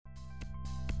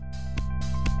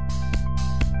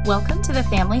Welcome to the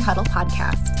Family Huddle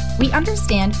podcast. We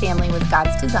understand family was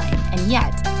God's design, and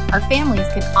yet our families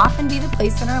can often be the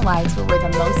place in our lives where we're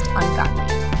the most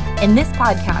ungodly. In this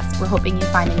podcast, we're hoping you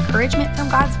find encouragement from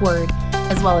God's Word,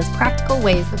 as well as practical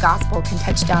ways the gospel can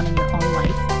touch down in your own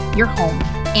life, your home,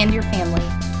 and your family.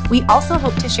 We also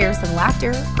hope to share some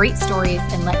laughter, great stories,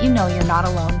 and let you know you're not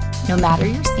alone, no matter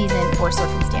your season or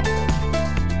circumstances.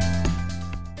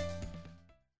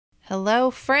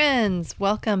 Hello, friends.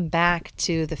 Welcome back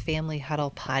to the Family Huddle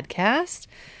podcast.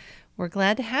 We're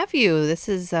glad to have you. This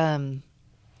is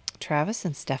Travis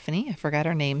and Stephanie. I forgot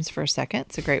our names for a second.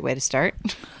 It's a great way to start.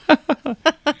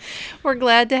 We're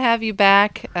glad to have you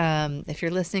back. If you're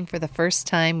listening for the first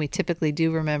time, we typically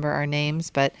do remember our names,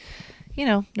 but,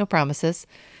 no promises.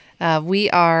 We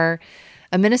are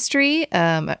a ministry,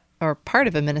 or part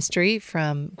of a ministry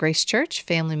from Grace Church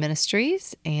Family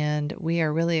Ministries, and we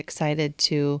are really excited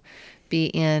to be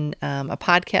in a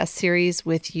podcast series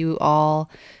with you all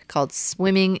called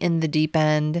Swimming in the Deep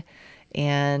End.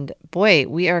 And boy,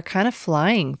 we are kind of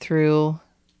flying through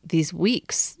these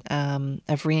weeks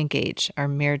of Reengage, our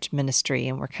marriage ministry,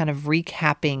 and we're kind of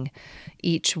recapping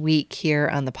each week here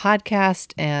on the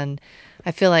podcast. And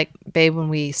I feel like, babe, when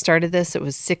we started this, it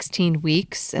was 16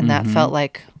 weeks, and that felt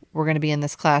like we're going to be in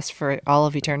this class for all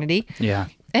of eternity. Yeah.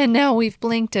 And now we've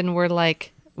blinked and we're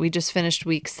like, we just finished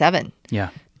week 7.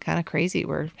 Yeah. Kind of crazy.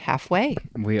 We're halfway.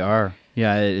 We are.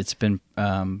 Yeah. It's been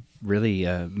really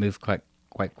moved quite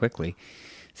quickly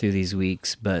through these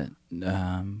weeks, but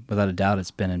without a doubt,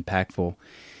 it's been impactful.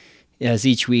 As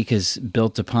each week is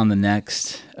built upon the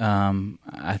next,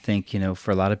 I think,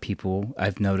 for a lot of people,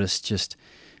 I've noticed just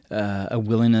a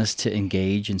willingness to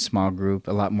engage in small group,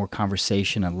 a lot more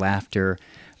conversation and laughter.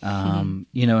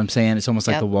 You know what I'm saying? It's almost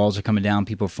like the walls are coming down.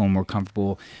 People feel more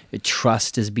comfortable.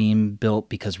 Trust is being built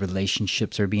because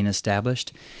relationships are being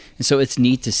established. And so it's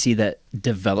neat to see that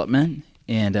development.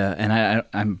 And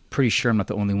I'm pretty sure I'm not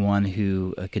the only one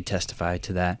who could testify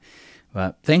to that.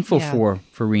 But thankful for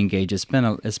Reengage. It's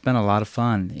been a lot of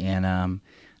fun. And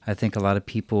I think a lot of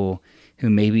people who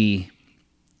maybe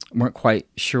weren't quite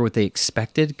sure what they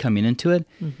expected coming into it,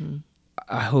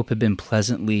 I hope have been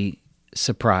pleasantly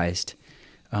surprised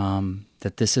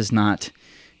that this is not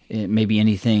maybe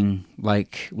anything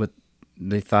like what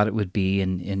they thought it would be,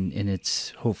 and it's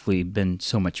hopefully been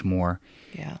so much more.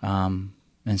 Yeah.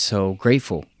 And so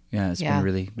grateful. Yeah, it's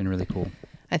been really cool.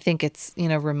 I think it's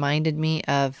reminded me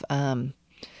of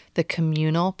the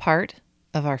communal part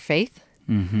of our faith,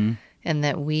 and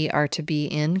that we are to be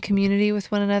in community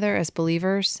with one another as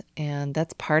believers, and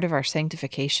that's part of our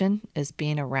sanctification, is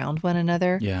being around one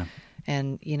another. Yeah.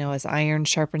 And, as iron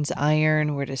sharpens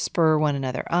iron, we're to spur one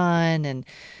another on. And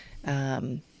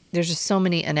there's just so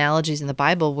many analogies in the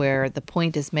Bible where the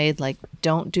point is made, like,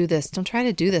 don't do this. Don't try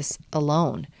to do this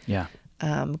alone. Yeah.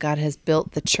 God has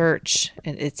built the church,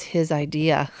 and it's His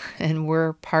idea, and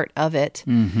we're part of it.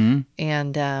 And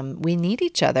we need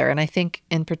each other. And I think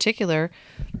in particular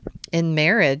in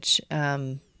marriage,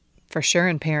 for sure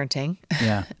in parenting,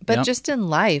 but just in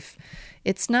life,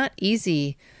 it's not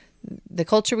easy. The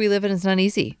culture we live in is not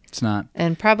easy. It's not.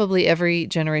 And probably every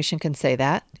generation can say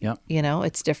that. Yep.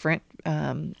 It's different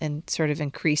and sort of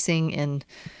increasing in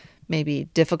maybe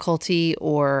difficulty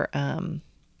or,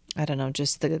 I don't know,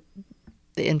 just the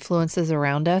influences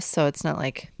around us. So it's not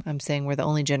like I'm saying we're the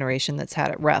only generation that's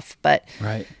had it rough, but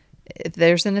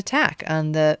there's an attack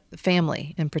on the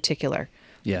family in particular.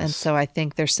 Yes. And so I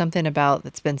think there's something about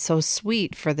that's been so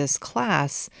sweet for this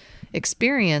class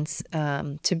experience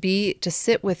to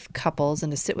sit with couples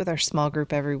and to sit with our small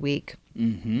group every week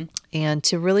and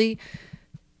to really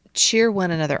cheer one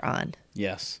another on.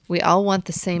 Yes. We all want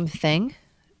the same thing,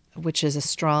 which is a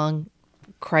strong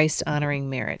Christ-honoring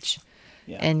marriage.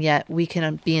 Yeah. And yet we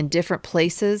can be in different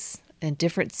places and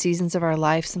different seasons of our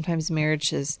life. Sometimes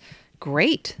marriage is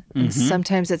great, and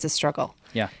sometimes it's a struggle.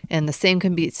 Yeah. And the same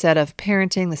can be said of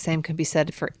parenting. The same can be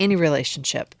said for any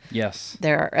relationship. Yes.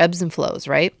 There are ebbs and flows,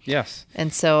 right? Yes.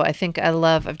 And so I think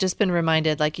I've just been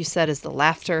reminded, like you said, as the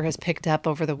laughter has picked up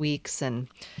over the weeks and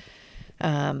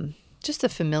just the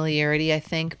familiarity, I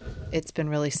think it's been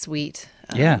really sweet.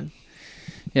 Yeah.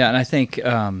 And I think,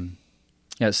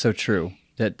 it's so true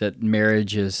that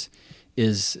marriage is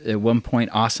at one point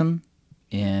awesome,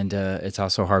 and it's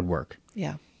also hard work.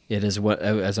 Yeah. It is what,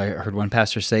 as I heard one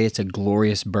pastor say, it's a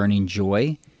glorious burning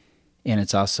joy, and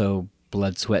it's also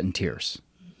blood, sweat, and tears.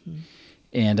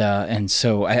 And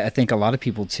so I think a lot of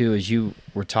people too, as you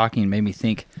were talking, made me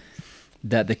think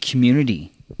that the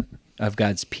community of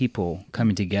God's people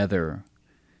coming together,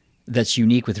 that's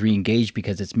unique with Reengage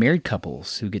because it's married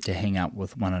couples who get to hang out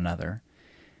with one another.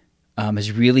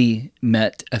 has really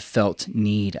met a felt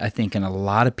need, I think, in a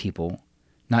lot of people,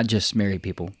 not just married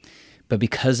people, but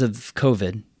because of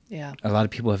COVID, a lot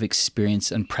of people have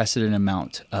experienced unprecedented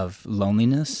amount of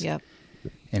loneliness Yep.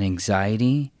 and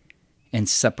anxiety and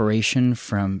separation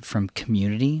from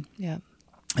community. Yep.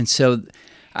 And so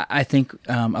I think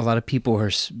a lot of people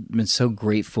have been so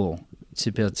grateful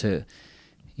to be able to,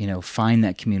 find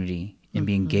that community and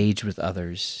be engaged with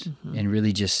others and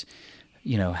really just,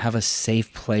 have a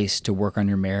safe place to work on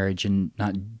your marriage and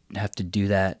not have to do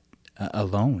that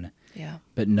alone. Yeah.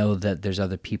 But know that there's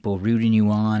other people rooting you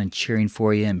on and cheering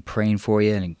for you and praying for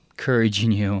you and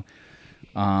encouraging you.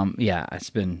 It's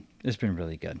been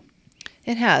really good.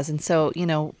 It has. And so,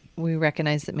 we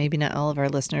recognize that maybe not all of our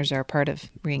listeners are a part of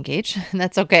Reengage, and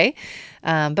that's okay.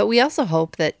 But we also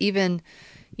hope that even,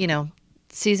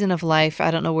 season of life, I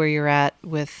don't know where you're at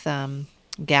with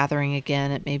gathering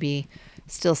again. It may be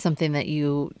still something that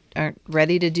you aren't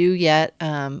ready to do yet.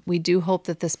 We do hope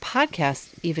that this podcast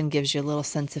even gives you a little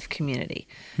sense of community,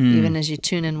 even as you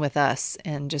tune in with us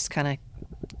and just kind of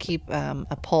keep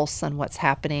a pulse on what's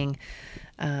happening.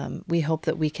 We hope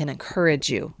that we can encourage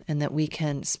you and that we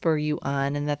can spur you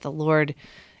on, and that the Lord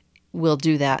will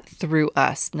do that through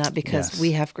us, not because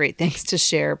we have great things to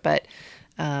share, but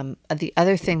the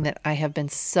other thing that I have been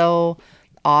so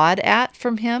awed at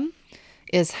from him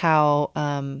is how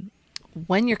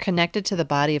when you're connected to the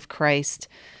body of Christ,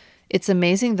 it's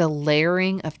amazing the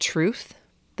layering of truth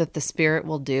that the Spirit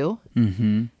will do.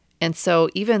 Mm-hmm. And so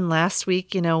even last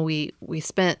week, we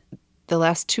spent the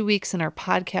last 2 weeks in our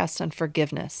podcast on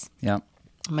forgiveness. Yeah.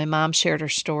 My mom shared her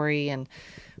story, and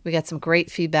we got some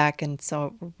great feedback. And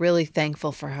so we're really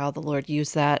thankful for how the Lord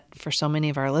used that for so many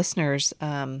of our listeners,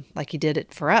 like he did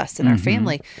it for us and our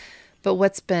family. But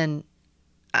what's been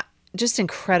just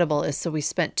incredible is, so we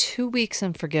spent 2 weeks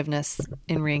on forgiveness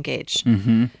in Reengage.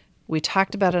 Mm-hmm. We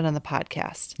talked about it on the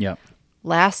podcast. Yeah.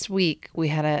 Last week, we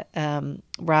had Dr.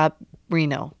 Rob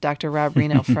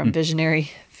Reno from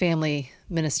Visionary Family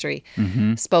Ministry,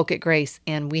 spoke at Grace,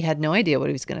 and we had no idea what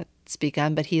he was going to speak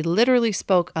on, but he literally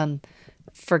spoke on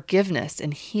forgiveness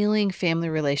and healing family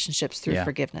relationships through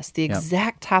forgiveness, the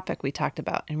exact topic we talked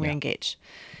about in Reengage.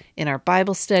 In our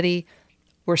Bible study,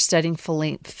 we're studying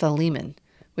Philemon,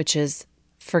 which is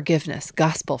forgiveness,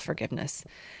 gospel forgiveness.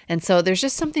 And so there's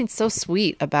just something so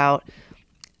sweet about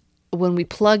when we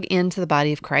plug into the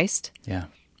body of Christ. Yeah.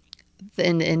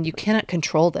 And you cannot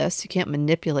control this, you can't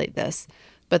manipulate this,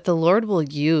 but the Lord will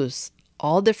use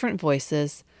all different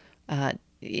voices.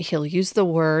 He'll use the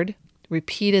word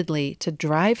repeatedly to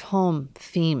drive home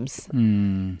themes.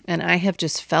 And I have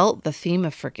just felt the theme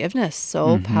of forgiveness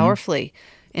so powerfully.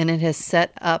 And it has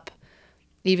set up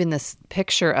even this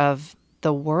picture of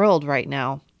the world right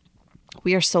now.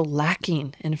 We are so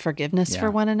lacking in forgiveness for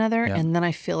one another. Yeah. And then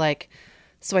I feel like,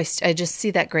 so I just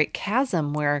see that great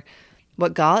chasm where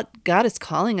what God is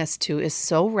calling us to is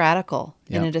so radical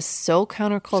and it is so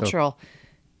countercultural.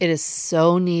 It is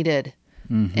so needed.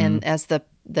 And as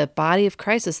the body of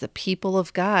Christ, as the people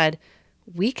of God,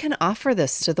 we can offer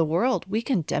this to the world. We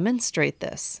can demonstrate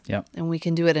this. And we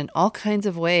can do it in all kinds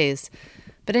of ways.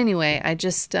 But anyway, I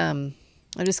just kind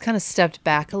of stepped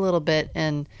back a little bit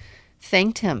and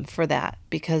thanked him for that,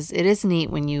 because it is neat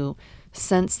when you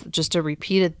sense just a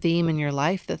repeated theme in your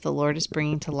life that the Lord is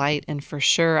bringing to light. And for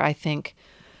sure, I think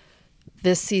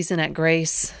this season at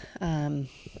Grace,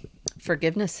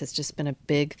 forgiveness has just been a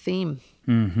big theme.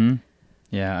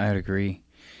 Yeah, I'd agree.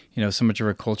 So much of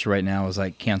our culture right now is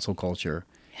like cancel culture,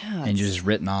 and you're just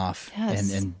written off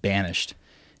and banished.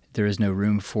 There is no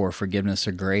room for forgiveness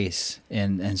or grace.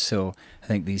 And so I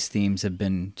think these themes have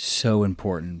been so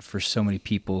important for so many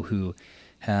people who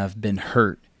have been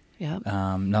hurt,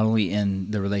 not only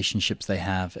in the relationships they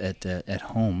have at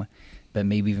home, but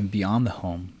maybe even beyond the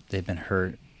home. They've been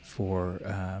hurt for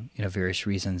various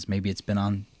reasons. Maybe it's been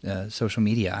on social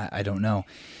media. I don't know.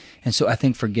 And so I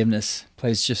think forgiveness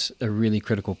plays just a really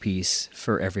critical piece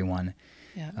for everyone.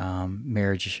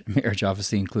 Marriage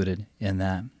obviously included in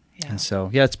that. And so,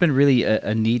 it's been really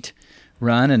a neat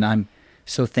run, and I'm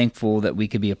so thankful that we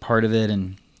could be a part of it.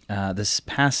 And this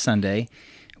past Sunday,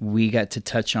 we got to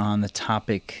touch on the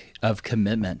topic of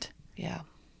commitment.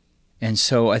 And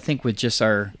so I think with just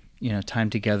our time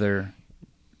together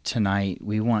tonight,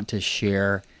 we want to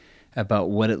share about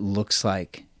what it looks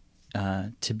like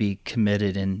to be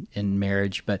committed in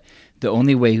marriage. But the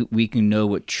only way we can know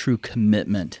what true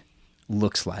commitment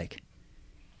looks like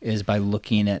is by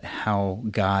looking at how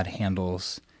God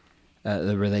handles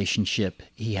the relationship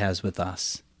he has with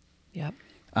us.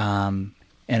 And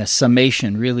a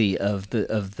summation really of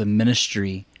the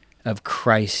ministry of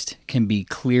Christ can be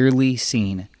clearly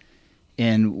seen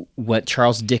in what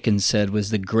Charles Dickens said was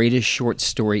the greatest short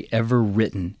story ever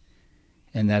written,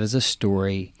 and that is a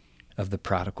story of the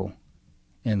prodigal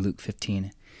in Luke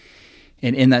 15.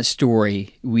 And in that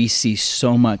story, we see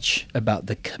so much about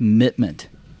the commitment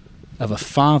of a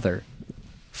father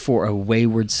for a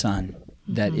wayward son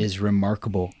that is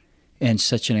remarkable, and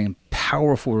such a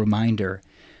powerful reminder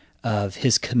of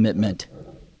his commitment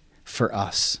for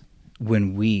us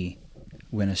when we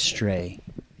went astray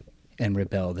and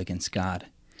rebelled against God.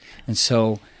 And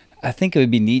so I think it would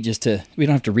be neat just to, we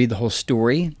don't have to read the whole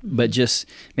story, but just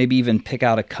maybe even pick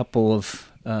out a couple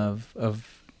of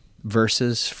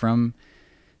verses from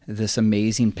this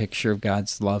amazing picture of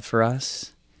God's love for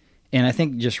us. And I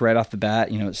think just right off the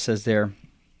bat, it says there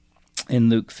in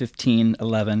Luke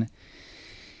 15:11,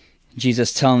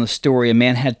 Jesus telling the story, a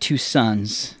man had 2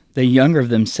 sons. The younger of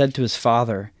them said to his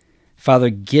father,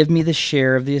 "Father, give me the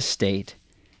share of the estate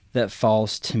that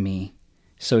falls to me."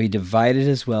 So he divided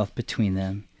his wealth between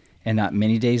them. And not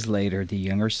many days later, the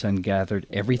younger son gathered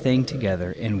everything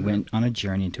together and went on a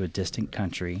journey to a distant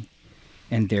country.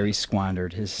 And there he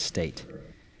squandered his estate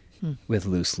with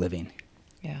loose living.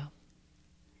 Yeah.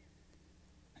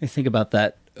 I think about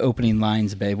that opening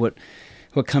lines, babe.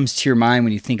 What comes to your mind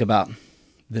when you think about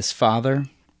this father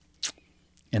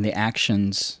and the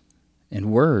actions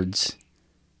and words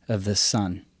of this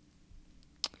son?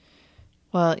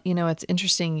 Well, it's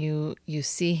interesting. You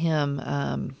see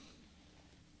him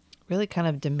really kind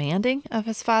of demanding of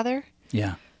his father.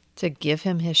 Yeah. To give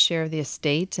him his share of the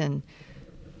estate. And,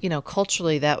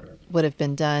 culturally that would have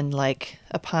been done like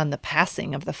upon the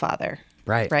passing of the father.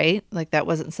 Right. Right? Like that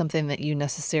wasn't something that you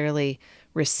necessarily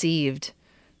received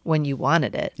when you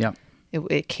wanted it. Yep.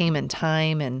 It came in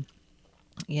time and,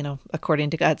 according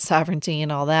to God's sovereignty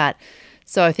and all that.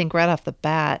 So I think right off the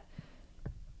bat,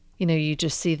 you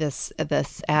just see this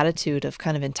attitude of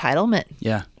kind of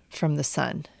entitlement from the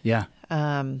son. Yeah.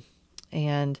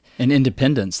 And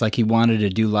independence, like he wanted to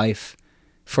do life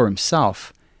for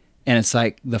himself. And it's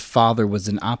like the father was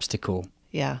an obstacle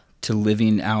to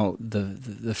living out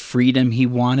the freedom he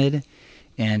wanted.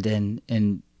 And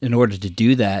in order to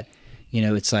do that,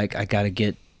 it's like, I got to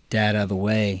get dad out of the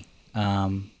way.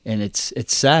 And it's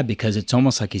sad because it's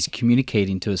almost like he's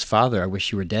communicating to his father, I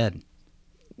wish you were dead.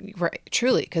 Right.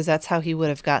 Truly, because that's how he would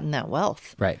have gotten that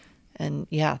wealth. Right. And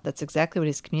that's exactly what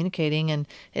he's communicating. And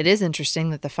it is interesting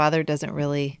that the father doesn't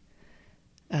really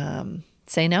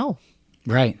say no.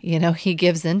 Right. He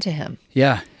gives in to him.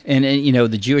 Yeah. And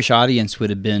the Jewish audience would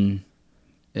have been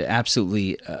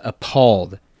absolutely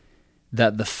appalled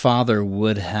that the father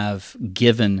would have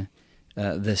given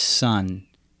this son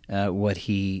what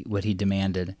he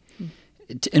demanded.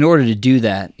 In order to do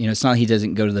that, it's not he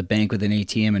doesn't go to the bank with an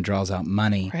ATM and draws out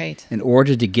money. Right. In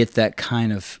order to get that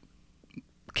kind of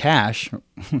cash,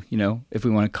 if we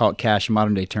want to call it cash in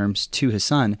modern day terms, to his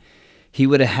son, he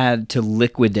would have had to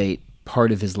liquidate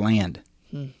part of his land.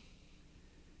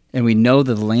 And we know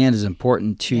that the land is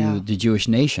important to the Jewish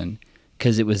nation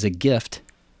because it was a gift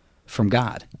from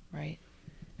God. Right.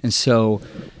 And so,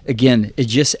 again, it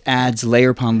just adds layer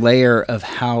upon layer of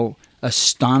how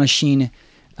astonishing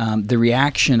the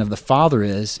reaction of the father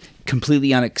is,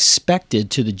 completely unexpected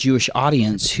to the Jewish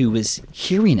audience who was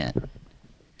hearing it.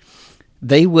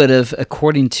 They would have,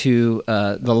 according to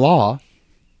the law,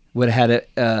 would have had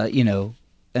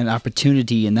an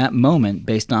opportunity in that moment,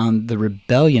 based on the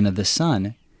rebellion of the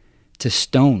son, to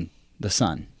stone the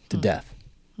son to death.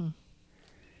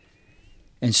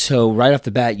 And so right off the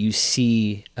bat, you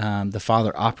see the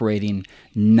father operating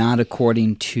not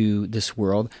according to this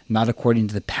world, not according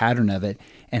to the pattern of it,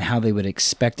 and how they would have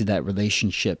expected that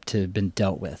relationship to have been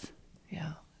dealt with.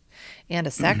 Yeah. And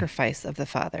a sacrifice of the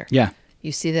father. Yeah.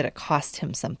 You see that it cost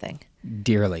him something.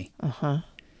 Dearly.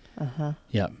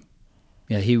 Yeah.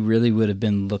 Yeah, he really would have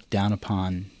been looked down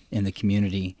upon in the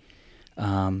community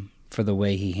for the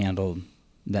way he handled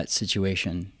that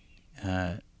situation.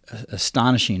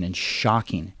 Astonishing and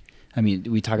shocking. I mean,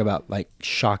 we talk about like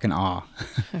shock and awe.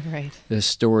 Right. This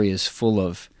story is full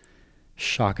of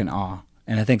shock and awe.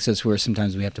 And I think that's where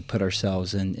sometimes we have to put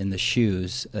ourselves in the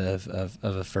shoes of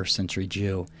a first century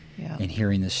Jew, and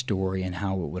hearing this story and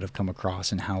how it would have come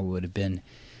across and how it would have been,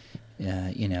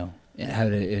 how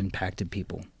it impacted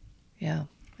people. Yeah.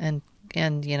 And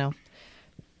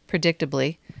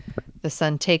predictably, the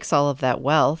son takes all of that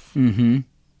wealth,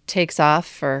 takes off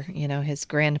for, his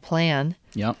grand plan.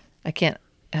 Yep. I can't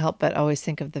help but always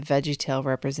think of the VeggieTale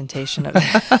representation of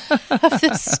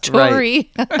this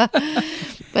story.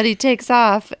 But he takes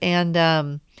off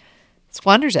and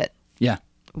squanders it. Yeah.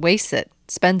 Wastes it.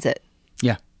 Spends it.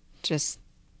 Yeah. Just,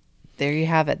 there you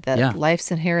have it. That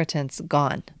life's inheritance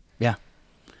gone. Yeah.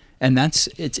 And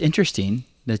it's interesting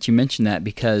that you mentioned that,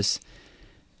 because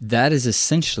that is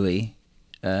essentially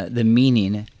the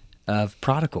meaning of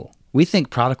prodigal. We think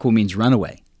prodigal means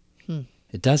runaway.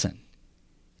 It doesn't.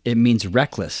 It means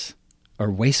reckless or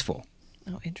wasteful.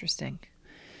 Oh, interesting.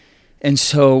 And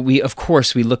so we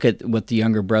look at what the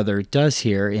younger brother does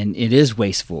here, and it is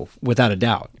wasteful, without a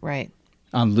doubt. Right.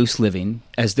 On loose living,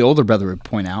 as the older brother would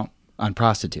point out, on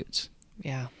prostitutes.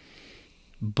 Yeah.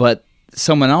 But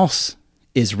someone else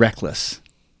is reckless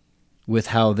with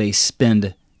how they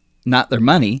spend not their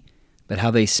money, but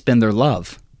how they spend their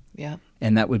love. Yeah.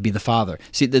 And that would be the father.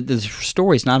 See, the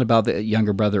story is not about the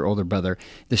younger brother, older brother.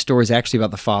 The story is actually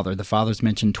about the father. The father's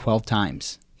mentioned 12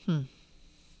 times.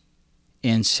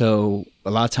 And so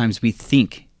a lot of times we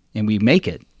think, and we make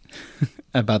it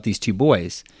about these two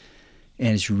boys, and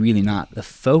it's really not. The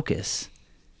focus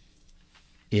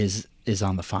is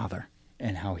on the father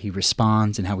and how he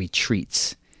responds and how he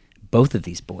treats both of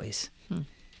these boys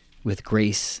with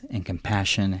grace and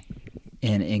compassion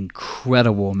and an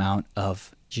incredible amount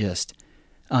of just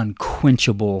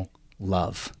unquenchable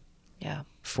love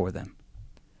for them.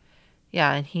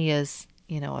 Yeah, and he is,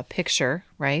 a picture,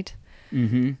 right,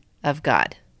 of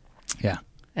God. Yeah.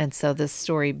 And so this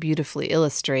story beautifully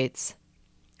illustrates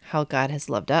how God has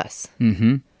loved us.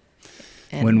 And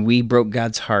when we broke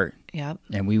God's heart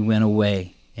and we went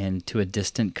away into a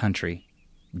distant country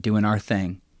doing our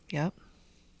thing.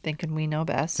 Thinking we know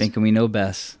best.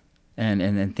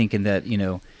 And thinking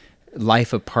that,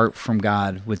 life apart from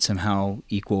God would somehow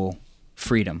equal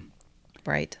freedom.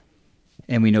 Right.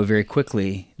 And we know very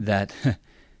quickly that,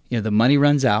 the money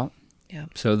runs out.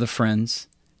 So the friends,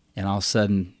 and all of a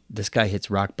sudden this guy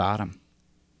hits rock bottom.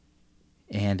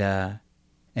 And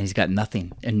he's got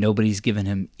nothing, and nobody's given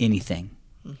him anything.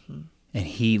 And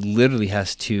he literally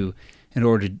has to, in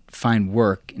order to find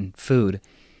work and food,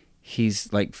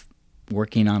 he's like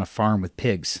working on a farm with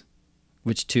pigs,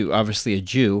 which to obviously a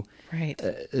Jew,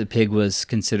 the pig was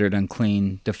considered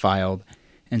unclean, defiled.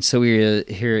 And so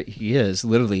here he is,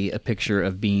 literally a picture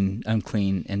of being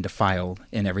unclean and defiled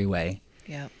in every way.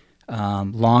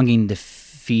 Longing to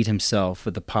feed himself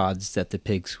with the pods that the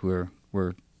pigs were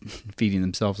feeding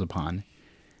themselves upon.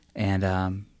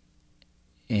 And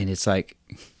it's like,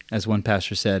 as one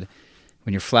pastor said,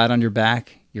 when you're flat on your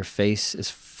back, your face is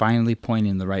finally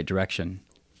pointing in the right direction.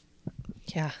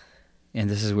 Yeah. And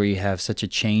this is where you have such a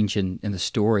change in the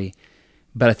story.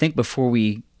 But I think before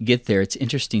we get there, it's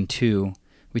interesting too.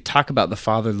 We talk about the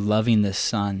father loving this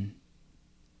son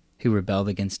who rebelled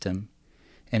against him.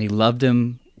 And he loved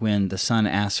him when the son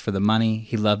asked for the money.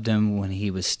 He loved him when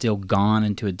he was still gone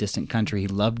into a distant country. He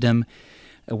loved him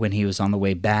when he was on the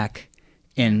way back.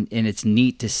 And it's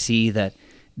neat to see that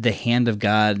the hand of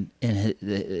God and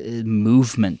the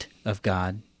movement of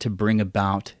God to bring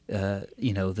about,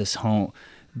 this home,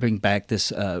 bring back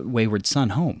this wayward son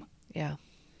home. Yeah.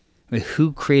 I mean,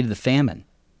 who created the famine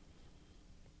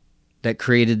that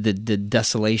created the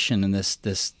desolation in this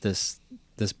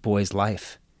boy's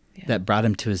life that brought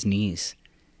him to his knees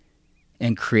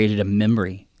and created a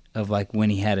memory of like when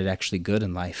he had it actually good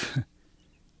in life?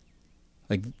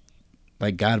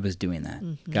 like God was doing that.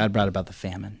 God brought about the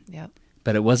famine.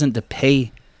 But it wasn't to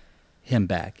pay him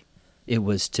back. It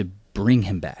was to bring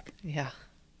him back.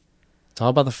 It's all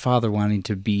about the father wanting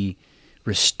to be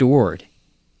restored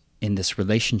in this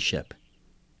relationship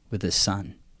with his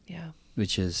son.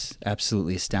 Which is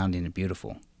absolutely astounding and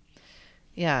beautiful.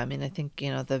 I mean, I think,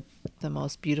 the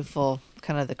most beautiful,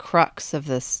 kind of the crux of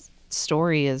this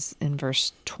story is in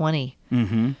verse 20.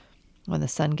 When the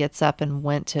son gets up and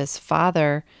went to his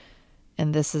father,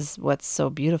 and this is what's so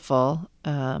beautiful.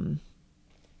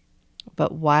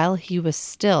 But while he was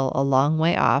still a long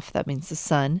way off, that means the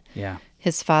son,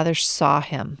 his father saw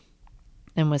him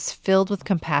and was filled with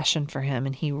compassion for him,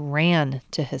 and he ran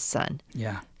to his son,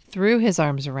 threw his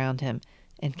arms around him,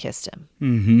 and kissed him.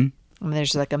 I mean,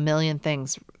 there's like a million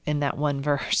things in that one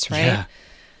verse, right?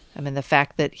 I mean, the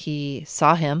fact that he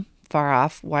saw him far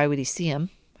off, why would he see him?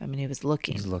 I mean, he was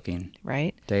looking. He was looking.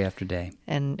 Right? Day after day.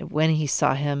 And when he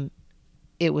saw him,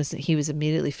 he was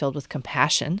immediately filled with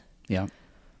compassion.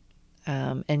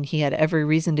 And he had every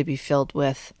reason to be filled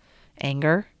with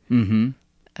anger,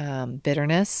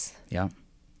 bitterness,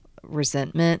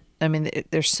 resentment. I mean,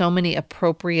 there's so many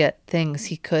appropriate things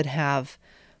he could have.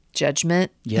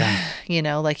 Judgment,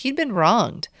 like he'd been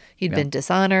wronged, he'd been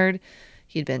dishonored,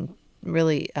 he'd been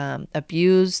really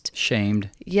abused, shamed.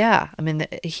 I mean,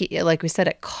 he, like we said,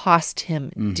 it cost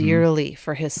him dearly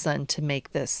for his son to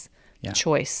make this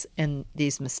choice and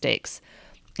these mistakes,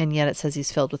 and yet it says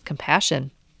he's filled with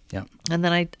compassion. And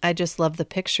then I just love the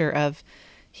picture of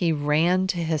he ran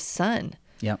to his son.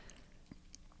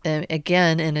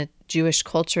 again, in a Jewish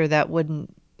culture, that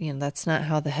wouldn't, that's not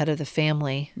how the head of the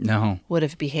family would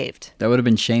have behaved. That would have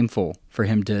been shameful for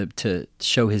him to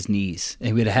show his knees. And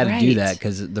he would have had to do that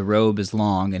because the robe is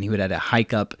long, and he would have had to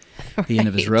hike up the end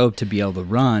of his robe to be able to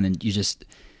run. And you just,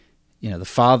 the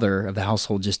father of the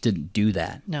household just didn't do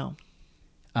that. No.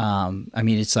 I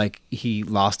mean, it's like he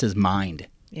lost his mind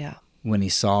when he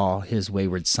saw his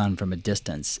wayward son from a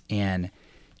distance and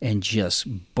just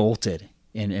bolted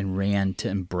and ran to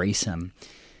embrace him.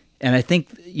 And I think,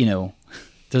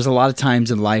 there's a lot of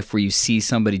times in life where you see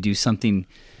somebody do something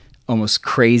almost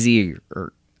crazy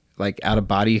or like out of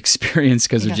body experience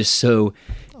because they're just so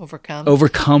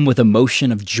overcome with emotion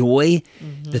of joy,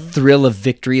 the thrill of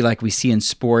victory, like we see in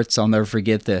sports. I'll never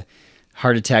forget the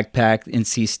heart attack pack,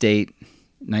 NC State,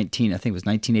 I think it was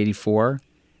 1984,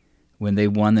 when they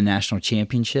won the national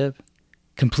championship,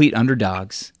 complete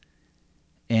underdogs.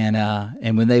 And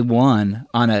when they won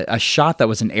on a shot that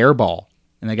was an air ball,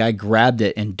 and the guy grabbed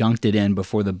it and dunked it in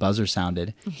before the buzzer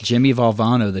sounded, Jimmy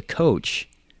Valvano, the coach,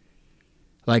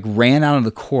 ran out of the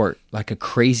court like a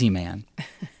crazy man,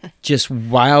 just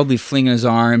wildly flinging his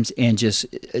arms and just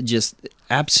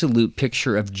absolute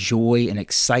picture of joy and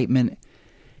excitement.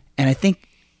 And I think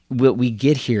what we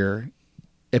get here,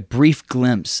 a brief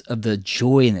glimpse of the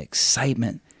joy and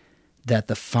excitement that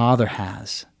the Father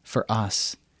has for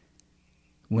us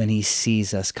when he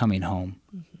sees us coming home.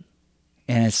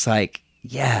 And it's like,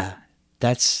 yeah,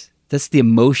 that's the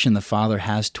emotion the Father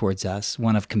has towards us,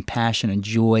 one of compassion and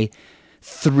joy,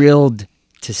 thrilled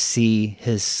to see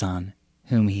his Son,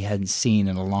 whom he hadn't seen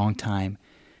in a long time,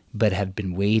 but had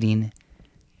been waiting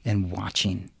and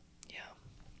watching.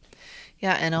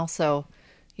 Yeah, and also,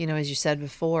 as you said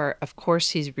before, of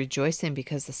course he's rejoicing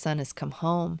because the Son has come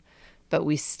home, but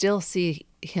we still see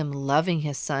him loving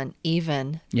his Son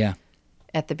even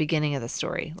at the beginning of the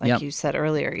story. Like you said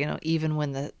earlier, even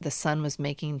when the son was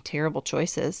making terrible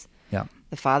choices,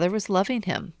 the Father was loving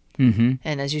him. And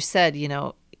as you said,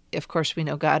 of course we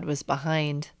know God was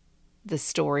behind the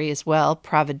story as well,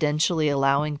 providentially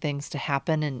allowing things to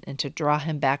happen and to draw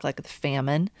him back, like the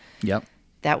famine.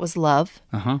 That was love.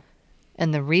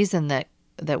 And the reason that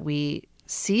we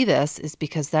see this is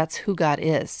because that's who God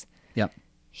is.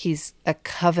 He's a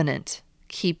covenant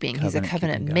keeping. He's a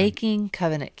covenant making,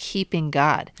 covenant keeping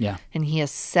God. And he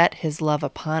has set his love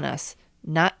upon us,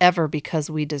 not ever because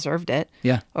we deserved it,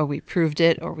 or we proved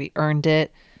it, or we earned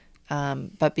it,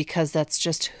 but because that's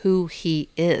just who he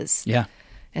is.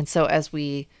 And so as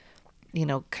we,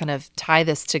 kind of tie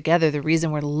this together, the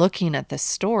reason we're looking at this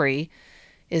story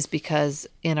is because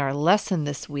in our lesson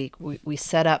this week, we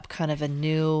set up kind of a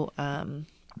new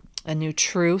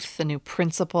truth, a new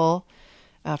principle.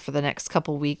 For the next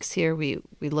couple weeks here, we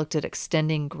looked at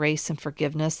extending grace and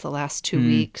forgiveness the last 2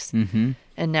 weeks.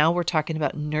 And now we're talking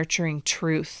about nurturing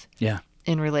truth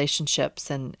in relationships.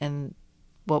 And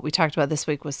what we talked about this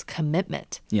week was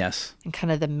commitment. And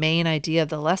kind of the main idea of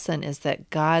the lesson is that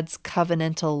God's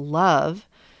covenantal love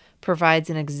provides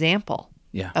an example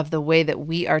of the way that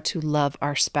we are to love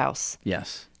our spouse.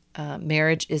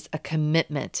 Marriage is a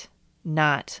commitment,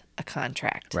 not a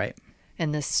contract.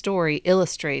 And this story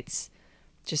illustrates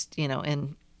just,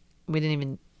 and we didn't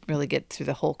even really get through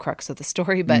the whole crux of the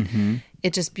story, but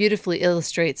it just beautifully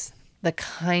illustrates the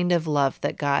kind of love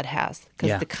that God has.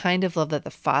 Because the kind of love that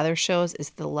the Father shows is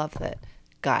the love that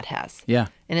God has. And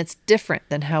it's different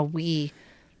than how we,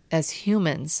 as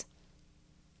humans,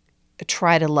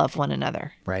 try to love one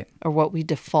another. Or what we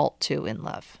default to in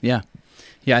love.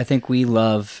 I think we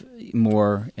love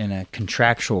more in a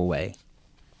contractual way,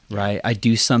 right? I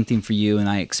do something for you and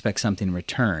I expect something in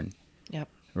return.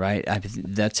 Right?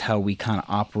 That's how we kind of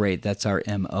operate. That's our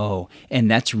MO. And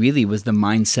that's really was the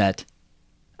mindset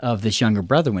of this younger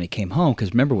brother when he came home,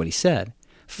 because remember what he said.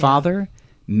 Father,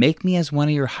 make me as one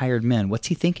of your hired men. What's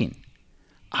he thinking?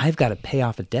 I've got to pay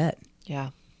off a debt.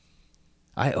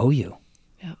 I owe you.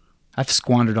 I've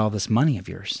squandered all this money of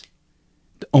yours.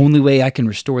 The only way I can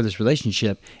restore this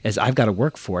relationship is I've got to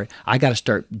work for it. I got to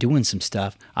start doing some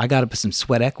stuff. I got to put some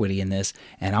sweat equity in this,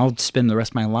 and I'll spend the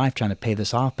rest of my life trying to pay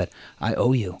this off, but I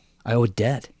owe you. I owe a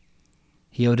debt.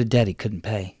 He owed a debt he couldn't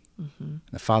pay.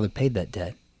 The Father paid that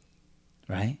debt,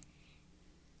 right?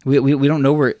 We don't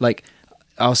know where,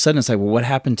 all of a sudden it's like, well, what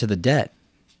happened to the debt?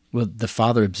 Well, the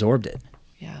Father absorbed it.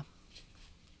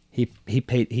 He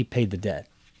paid the debt.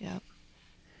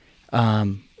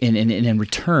 And in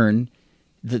return,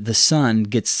 the son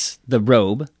gets the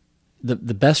robe, the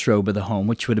best robe of the home,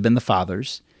 which would have been the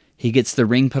father's. He gets the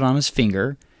ring put on his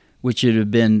finger, which would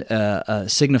have been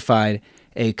signified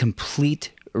a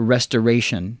complete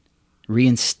restoration,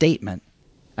 reinstatement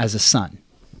as a son.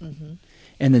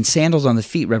 And then sandals on the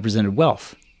feet represented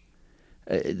wealth.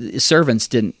 servants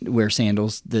didn't wear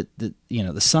sandals. The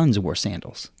sons wore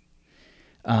sandals.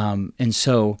 And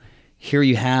so here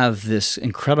you have this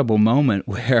incredible moment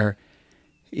where,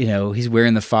 he's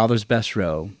wearing the father's best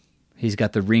robe. He's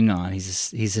got the ring on.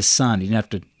 He's his son. You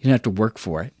don't have to work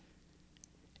for it.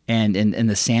 And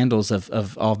the sandals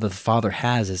of all the father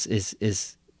has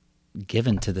is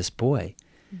given to this boy.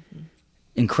 Mm-hmm.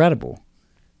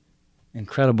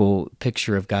 Incredible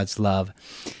picture of God's love,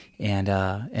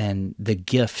 and the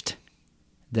gift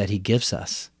that He gives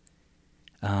us,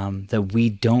 that we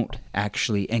don't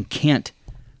actually and can't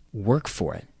work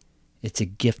for it. It's a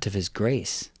gift of His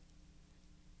grace,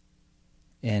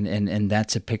 and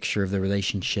that's a picture of the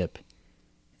relationship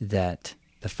that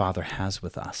the Father has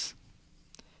with us.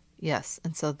 Yes,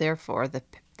 and so therefore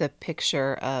the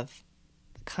picture of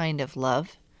the kind of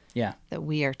love that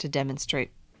we are to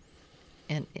demonstrate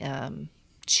and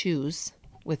choose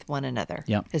with one another,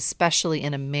 especially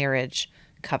in a marriage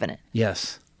covenant.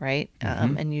 Yes. Right?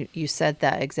 Mm-hmm. And you said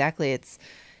that exactly.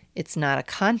 It's not a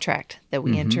contract that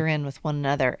we enter in with one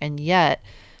another, and yet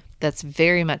that's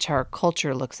very much how our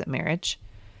culture looks at marriage.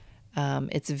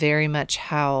 It's very much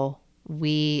how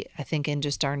we, I think, in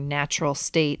just our natural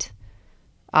state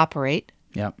operate.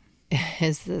 Yep.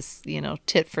 Is this,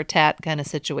 tit for tat kind of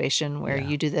situation where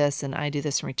you do this and I do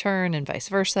this in return and vice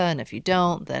versa. And if you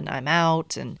don't, then I'm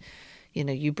out, and,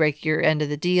 you break your end of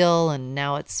the deal and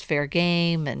now it's fair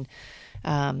game. And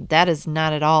that is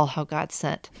not at all how God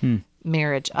set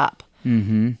marriage up.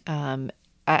 Mm-hmm.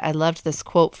 I loved this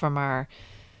quote from our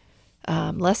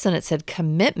lesson. It said,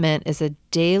 "Commitment is a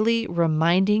daily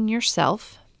reminding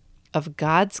yourself of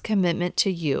God's commitment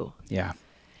to you. Yeah.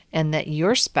 And that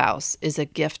your spouse is a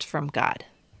gift from God."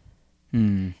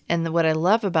 And what I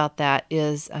love about that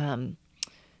is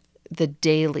the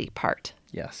daily part.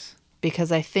 Yes.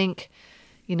 Because I think,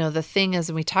 the thing is,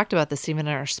 and we talked about this even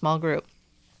in our small group,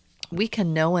 we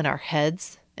can know in our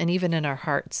heads and even in our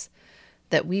hearts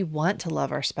that we want to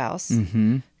love our spouse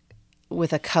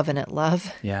with a covenant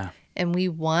love. Yeah. And we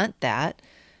want that.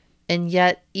 And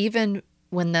yet, even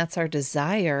when that's our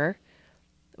desire,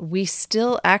 we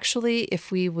still actually,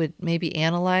 if we would maybe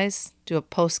do a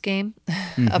post game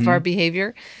of our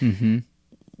behavior,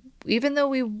 even though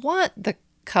we want the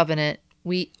covenant,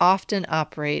 we often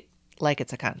operate like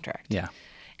it's a contract. Yeah.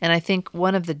 And I think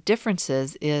one of the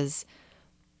differences is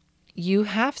you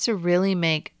have to really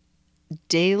make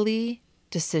daily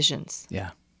decisions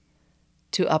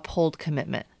to uphold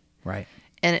commitment. Right.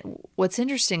 And what's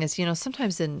interesting is,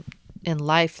 sometimes in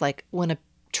life, like when a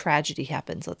tragedy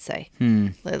happens, let's say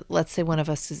one of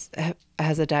us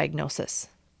has a diagnosis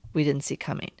we didn't see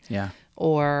coming,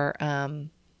 or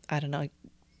I don't know,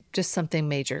 just something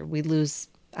major, we lose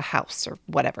a house or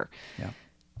whatever,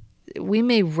 we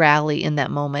may rally in that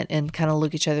moment and kind of look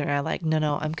at each other and are like,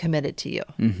 no, I'm committed to you.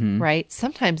 Right?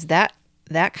 Sometimes that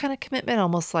kind of commitment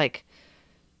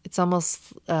it's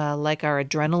almost like our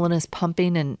adrenaline is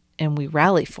pumping and we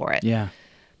rally for it.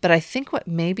 But I think what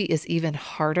maybe is even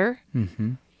harder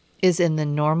is in the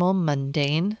normal,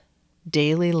 mundane,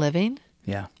 daily living.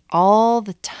 Yeah. All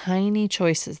the tiny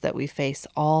choices that we face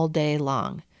all day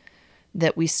long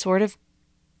that we sort of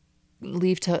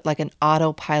leave to like an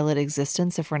autopilot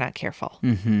existence if we're not careful.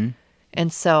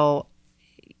 And so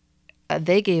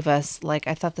they gave us,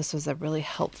 I thought this was a really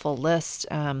helpful list,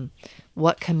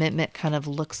 what commitment kind of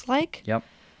looks like. Yep.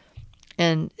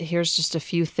 And here's just a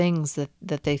few things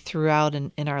that they threw out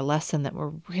in our lesson that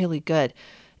were really good.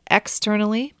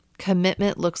 Externally,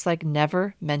 commitment looks like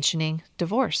never mentioning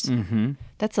divorce.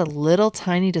 That's a little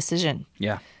tiny decision.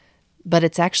 Yeah. But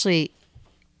it's actually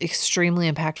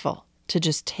extremely impactful to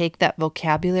just take that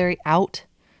vocabulary out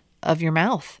of your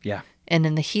mouth. Yeah. And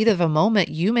in the heat of a moment,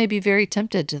 you may be very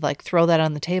tempted to throw that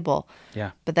on the table.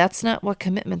 Yeah. But that's not what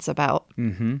commitment's about.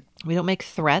 We don't make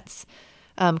threats.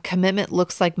 Commitment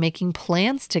looks like making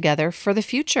plans together for the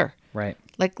future. Right.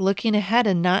 Like looking ahead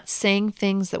and not saying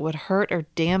things that would hurt or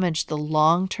damage the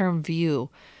long-term view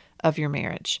of your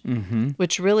marriage,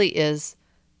 which really is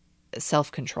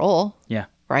self-control. Yeah.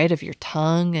 Right? Of your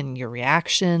tongue and your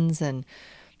reactions and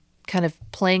kind of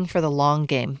playing for the long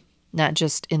game, not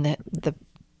just in the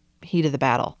heat of the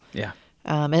battle. Yeah.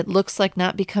 It looks like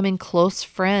not becoming close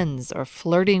friends or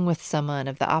flirting with someone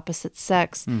of the opposite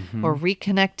sex or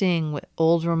reconnecting with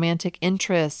old romantic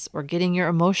interests or getting your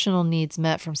emotional needs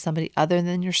met from somebody other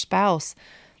than your spouse.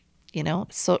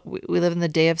 So we live in the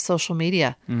day of social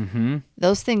media.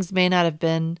 Those things may not have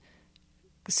been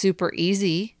super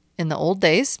easy in the old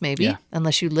days, maybe,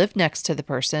 unless you lived next to the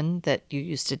person that you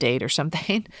used to date or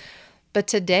something. But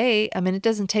today, it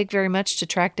doesn't take very much to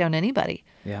track down anybody.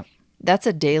 Yeah. That's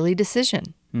a daily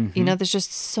decision. You know, there's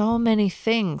just so many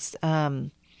things.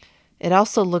 It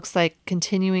also looks like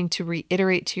continuing to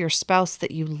reiterate to your spouse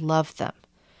that you love them.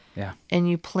 Yeah. And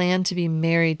you plan to be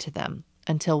married to them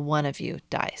until one of you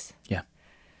dies. Yeah.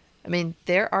 I mean,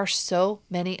 there are so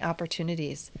many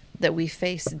opportunities that we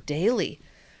face daily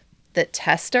that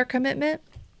test our commitment,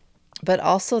 but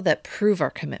also that prove our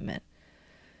commitment.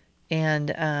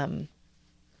 And,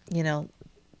 you know,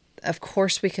 of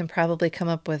course, we can probably come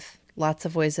up with lots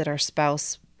of ways that our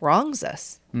spouse wrongs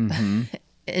us,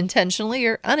 intentionally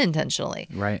or unintentionally.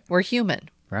 Right. We're human.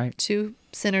 Right. Two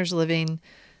sinners living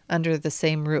under the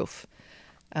same roof.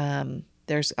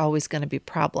 There's always going to be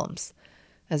problems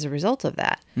as a result of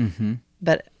that.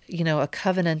 But, you know, a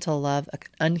covenantal love, an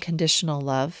unconditional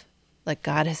love, like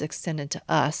God has extended to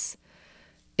us,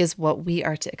 is what we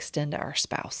are to extend to our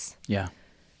spouse. Yeah.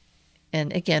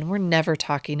 And again, we're never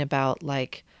talking about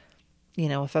like, you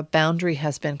know, if a boundary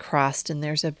has been crossed and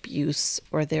there's abuse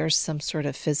or there's some sort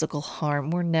of physical harm,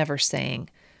 we're never saying,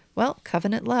 well,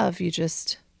 covenant love, you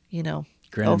just, you know,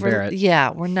 Grin and bear it.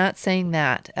 Yeah, we're not saying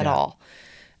that at Yeah. all.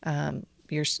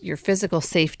 Your physical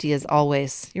safety is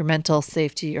always, your mental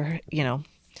safety, your, you know,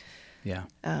 Yeah.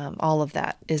 all of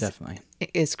that Definitely.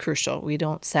 is crucial. We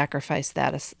don't sacrifice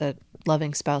that. A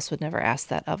loving spouse would never ask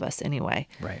that of us anyway.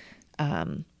 Right.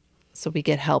 So we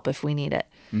get help if we need it.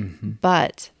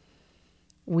 But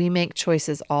we make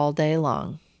choices all day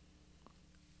long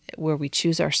where we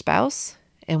choose our spouse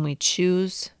and we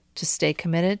choose to stay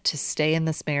committed, to stay in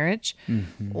this marriage,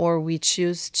 or we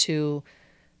choose to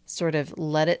sort of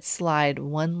let it slide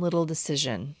one little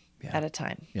decision at a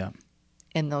time. Yeah.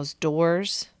 And those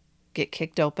doors get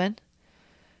kicked open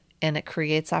and it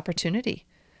creates opportunity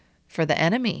for the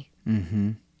enemy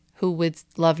who would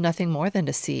love nothing more than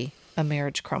to see a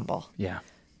marriage crumble. Yeah.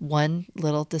 One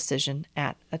little decision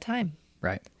at a time.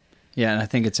 Right. Yeah, and I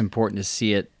think it's important to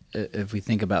see it if we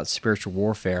think about spiritual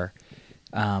warfare.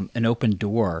 An open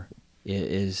door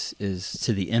is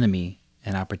to the enemy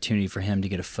an opportunity for him to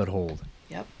get a foothold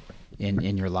Yep.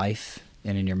 in your life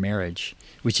and in your marriage,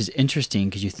 which is interesting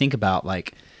because you think about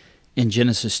like in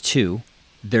Genesis 2,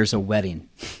 there's a wedding.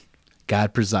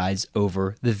 God presides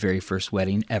over the very first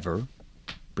wedding ever,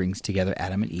 brings together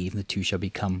Adam and Eve, and the two shall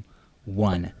become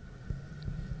one.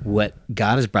 What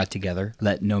God has brought together,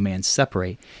 let no man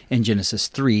separate. In Genesis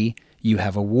 3, you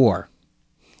have a war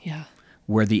Yeah.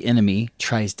 where the enemy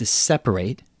tries to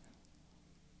separate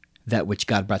that which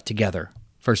God brought together.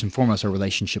 First and foremost, our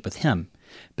relationship with him,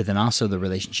 but then also the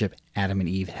relationship Adam and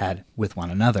Eve had with one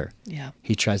another. Yeah.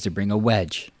 He tries to bring a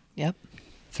wedge Yep.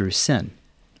 through sin,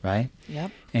 right?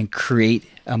 Yep. And create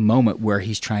a moment where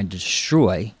he's trying to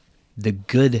destroy the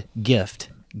good gift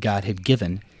God had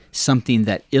given, something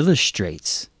that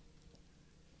illustrates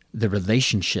the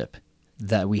relationship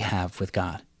that we have with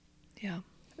God, Yeah.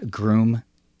 a groom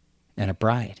and a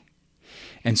bride.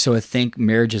 And so I think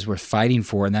marriage is worth fighting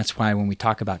for, and that's why when we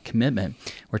talk about commitment,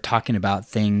 we're talking about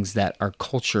things that our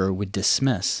culture would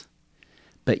dismiss.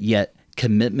 But yet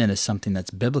commitment is something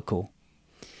that's biblical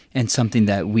and something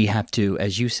that we have to,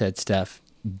 as you said, Steph,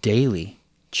 daily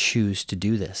choose to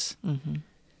do this.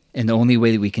 And the only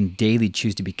way that we can daily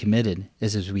choose to be committed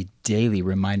is as we daily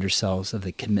remind ourselves of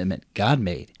the commitment God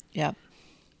made Yep.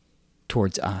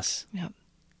 towards us. Yep.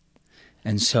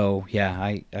 And so, yeah,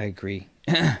 I agree.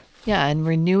 Yeah, and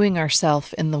renewing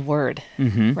ourselves in the Word,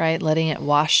 right? Letting it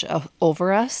wash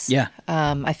over us. Yeah.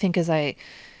 I think as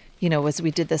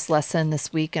we did this lesson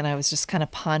this week, and I was just kind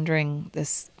of pondering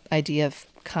this idea of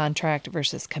contract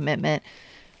versus commitment,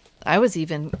 I was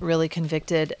even really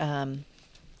convicted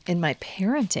in my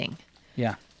parenting.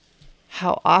 Yeah.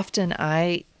 How often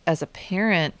I, as a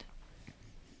parent,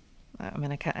 I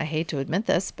mean, I hate to admit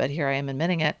this, but here I am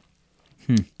admitting it.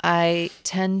 I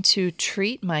tend to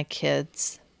treat my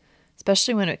kids,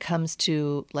 especially when it comes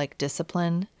to like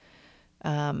discipline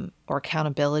or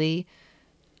accountability,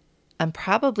 I'm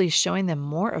probably showing them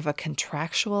more of a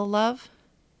contractual love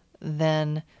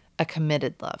than a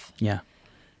committed love. Yeah.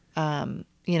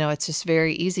 It's just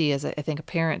very easy as I think a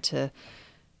parent to,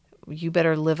 you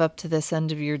better live up to this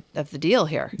end of the deal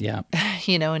here. Yeah.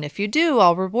 And if you do,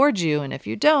 I'll reward you. And if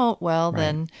you don't, well, Right.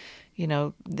 then,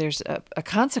 there's a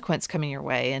consequence coming your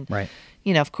way. And, Right.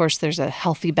 Of course, there's a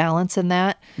healthy balance in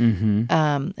that.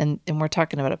 And we're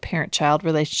talking about a parent-child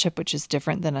relationship, which is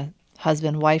different than a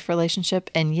husband-wife relationship.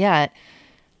 And yet,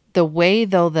 the way,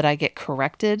 though, that I get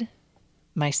corrected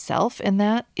myself in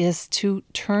that is to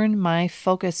turn my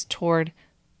focus toward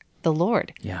the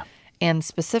Lord. Yeah. And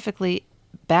specifically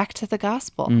back to the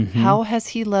gospel. How has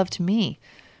he loved me?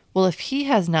 Well, if he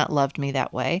has not loved me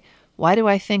that way, why do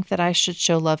I think that I should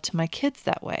show love to my kids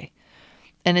that way?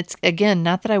 And it's, again,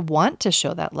 not that I want to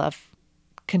show that love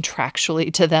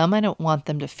contractually to them. I don't want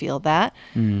them to feel that.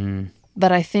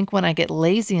 But I think when I get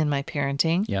lazy in my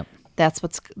parenting, Yep. that's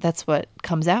what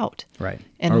comes out. Right.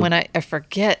 And when I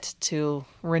forget to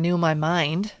renew my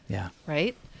mind, Yeah.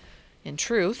 right, in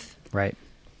truth, Right.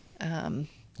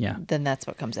 Yeah. then that's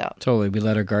what comes out. Totally. We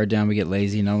let our guard down. We get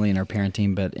lazy, not only in our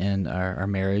parenting, but in our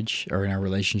marriage or in our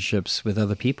relationships with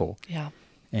other people. Yeah.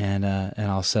 And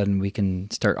all of a sudden we can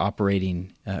start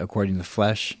operating according to the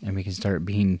flesh, and we can start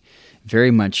being very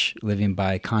much living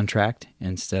by contract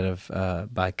instead of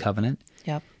by covenant.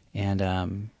 Yep. And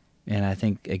I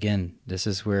think, again, this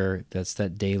is where that's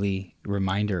that daily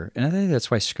reminder. And I think that's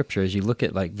why Scripture, as you look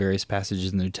at like various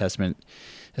passages in the New Testament,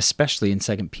 especially in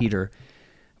 2 Peter,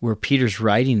 where Peter's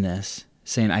writing this,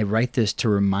 saying, I write this to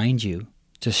remind you,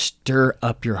 to stir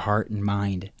up your heart and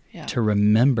mind, to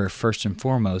remember first and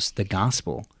foremost the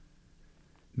gospel.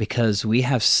 Because we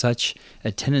have such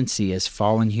a tendency as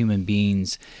fallen human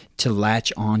beings to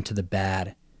latch on to the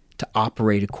bad, to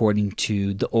operate according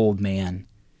to the old man,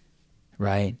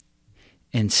 right?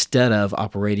 Instead of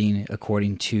operating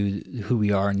according to who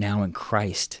we are now in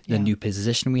Christ, the new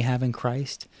position we have in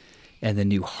Christ, and the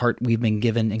new heart we've been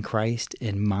given in Christ,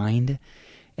 in mind.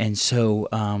 And so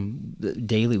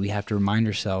daily we have to remind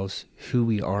ourselves who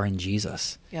we are in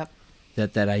Jesus. Yep.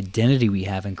 That identity we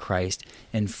have in Christ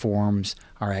informs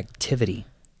our activity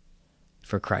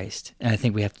for Christ. And I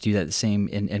think we have to do that the same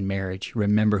in marriage.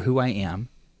 Remember who I am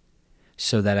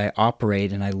so that I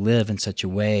operate and I live in such a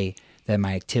way that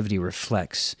my activity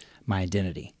reflects my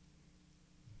identity.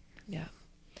 Yeah.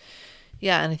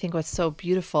 Yeah, and I think what's so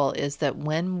beautiful is that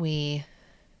when we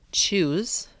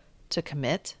choose to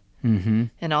commit in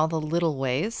all the little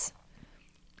ways,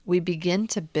 we begin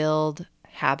to build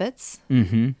habits.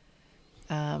 We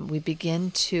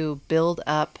begin to build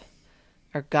up,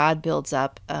 or God builds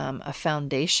up a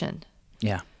foundation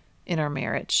in our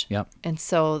marriage. Yep. And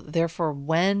so therefore,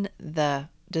 when the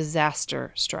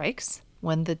disaster strikes,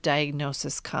 when the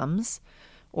diagnosis comes,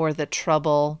 or the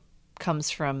trouble comes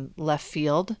from left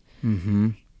field,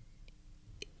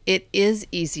 it is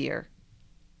easier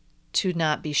to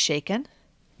not be shaken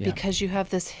because you have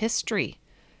this history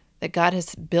that God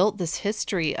has built, this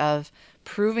history of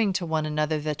proving to one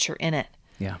another that you're in it.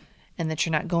 Yeah. And that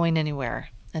you're not going anywhere,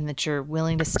 and that you're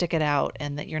willing to stick it out,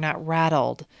 and that you're not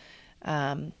rattled.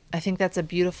 I think that's a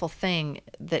beautiful thing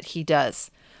that he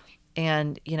does.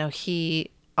 And,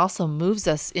 he also moves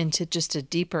us into just a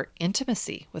deeper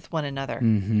intimacy with one another.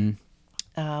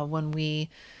 When we,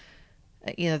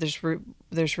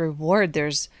 there's reward,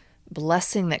 there's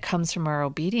blessing that comes from our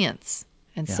obedience.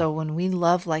 And so when we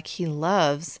love like he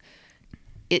loves,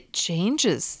 it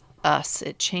changes us.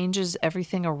 It changes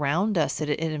everything around us.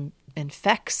 It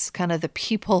infects kind of the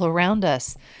people around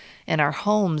us and our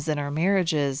homes and our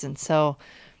marriages. And so,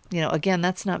 again,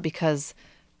 that's not because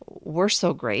we're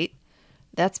so great.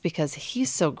 That's because he's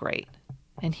so great,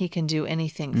 and he can do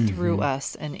anything through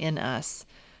us and in us.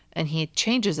 And he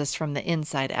changes us from the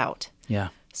inside out. Yeah.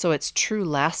 So it's true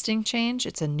lasting change.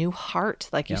 It's a new heart.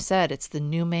 Like you said, it's the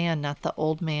new man, not the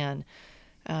old man.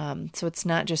 So it's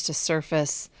not just a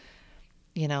surface,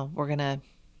 we're going to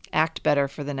act better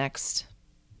for the next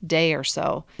day or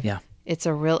so. Yeah. It's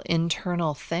a real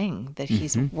internal thing that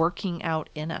he's working out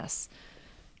in us.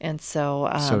 And so...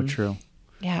 so true.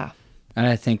 Yeah. And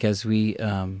I think as we,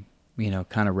 kind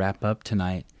of wrap up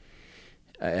tonight,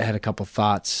 I had a couple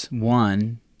thoughts.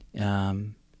 One,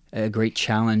 a great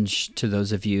challenge to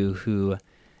those of you who,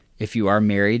 if you are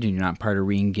married and you're not part of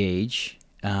Reengage,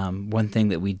 one thing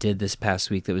that we did this past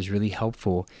week that was really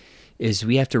helpful is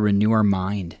we have to renew our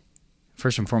mind,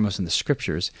 first and foremost in the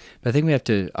Scriptures. But I think we have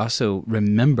to also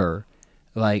remember,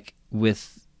 like,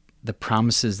 with the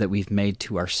promises that we've made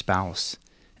to our spouse.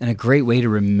 And a great way to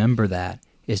remember that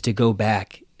is to go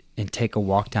back and take a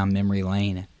walk down memory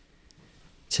lane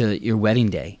to your wedding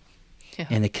day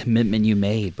and the commitment you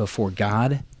made before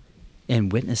God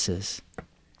and witnesses,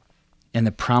 and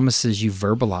the promises you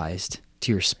verbalized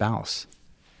to your spouse,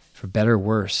 for better or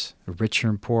worse, or richer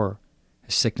and poorer, or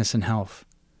sickness and health,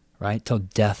 right? Till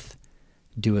death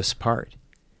do us part.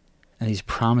 And these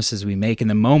promises we make in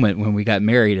the moment when we got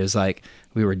married is like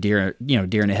we were deer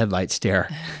in a headlight stare.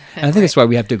 And I think that's why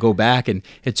we have to go back, and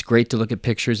it's great to look at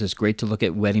pictures, it's great to look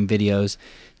at wedding videos,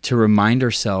 to remind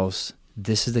ourselves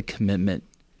this is the commitment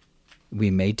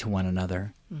we made to one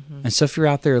another. And so if you're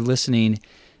out there listening,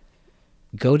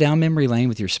 go down memory lane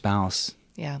with your spouse.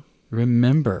 Yeah.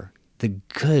 Remember the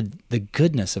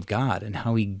goodness of God and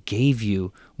how he gave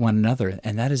you one another.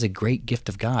 And that is a great gift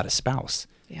of God, a spouse.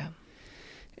 Yeah.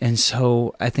 And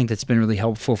so I think that's been really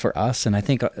helpful for us. And I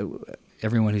think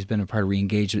everyone who's been a part of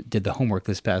Reengage did the homework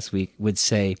this past week would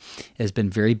say has been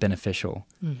very beneficial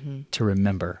to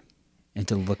remember and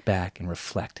to look back and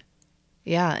reflect.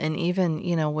 Yeah. And even,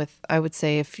 I would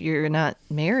say if you're not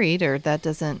married or that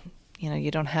doesn't,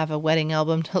 you don't have a wedding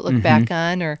album to look back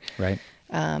on, or right.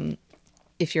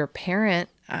 If you're a parent,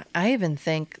 I even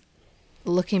think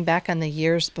looking back on the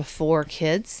years before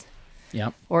kids,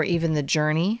 or even the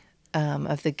journey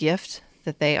of the gift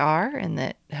that they are, and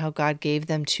that how God gave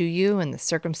them to you, and the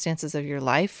circumstances of your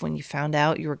life when you found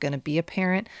out you were going to be a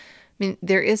parent. I mean,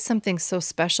 there is something so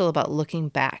special about looking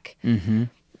back,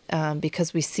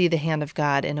 because we see the hand of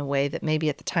God in a way that maybe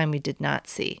at the time we did not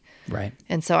see. Right.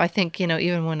 And so I think,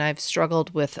 even when I've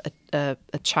struggled with a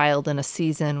child in a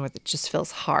season where it just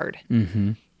feels hard,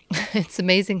 it's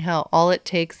amazing how all it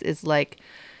takes is like,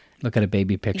 look at a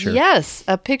baby picture. Yes,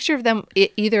 a picture of them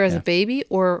either as a baby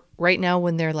or right now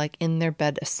when they're like in their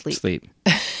bed asleep.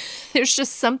 There's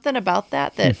just something about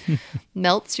that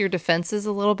melts your defenses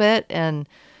a little bit, and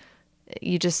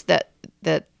you just that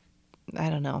I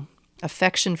don't know,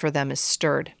 affection for them is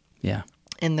stirred. Yeah.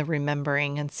 In the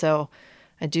remembering, and so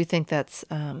I do think that's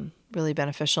really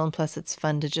beneficial, and plus it's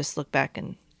fun to just look back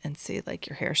and see like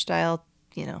your hairstyle,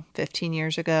 15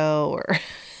 years ago, or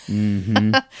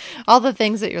all the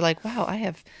things that you're like, wow, I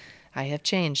have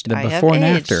changed. The I before have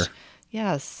and aged. after.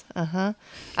 Yes. I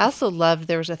also loved,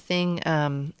 there was a thing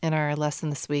in our lesson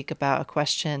this week about a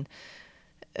question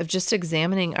of just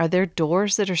examining, are there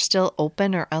doors that are still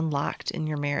open or unlocked in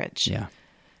your marriage? Yeah.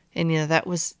 And, that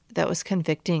was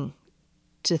convicting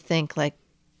to think like,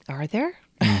 are there?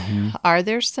 Are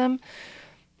there some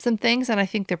things? And I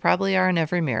think there probably are in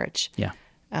every marriage. Yeah.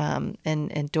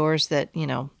 And doors that,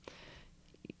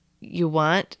 you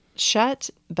want shut,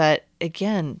 but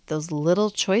again, those little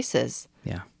choices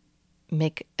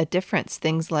make a difference.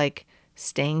 Things like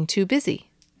staying too busy,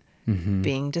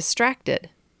 being distracted,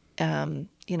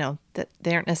 that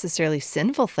they aren't necessarily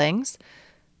sinful things,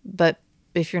 but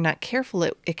if you're not careful,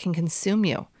 it can consume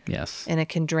you. Yes. And it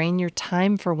can drain your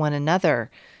time for one another,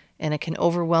 and it can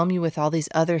overwhelm you with all these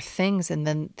other things, and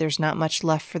then there's not much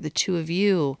left for the two of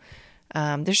you.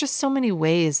 There's just so many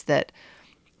ways that,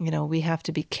 we have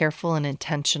to be careful and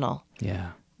intentional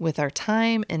with our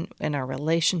time and our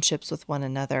relationships with one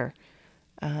another,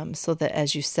 so that,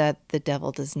 as you said, the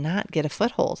devil does not get a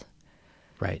foothold.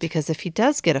 Right. Because if he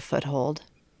does get a foothold,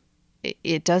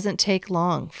 it doesn't take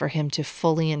long for him to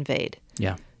fully invade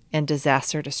and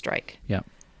disaster to strike. Yeah.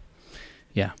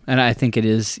 Yeah. And I think it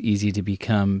is easy to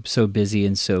become so busy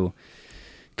and so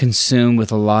consumed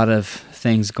with a lot of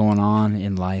things going on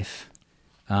in life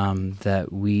that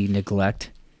we neglect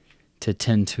to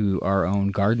tend to our own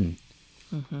garden,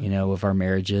 of our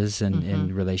marriages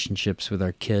and relationships with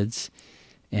our kids.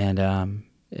 And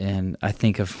I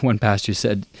think of one pastor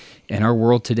said, in our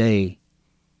world today,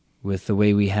 with the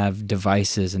way we have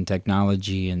devices and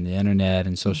technology and the internet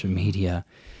and social media,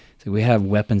 so we have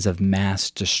weapons of mass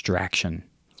distraction.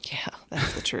 Yeah,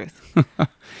 that's the truth.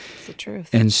 That's the truth.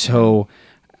 And so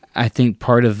I think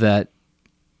part of that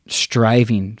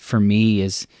striving for me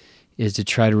is to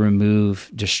try to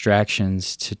remove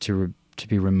distractions, to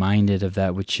be reminded of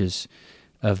that which is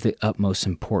of the utmost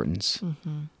importance.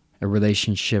 A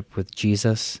relationship with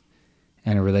Jesus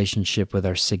and a relationship with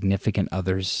our significant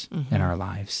others in our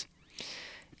lives.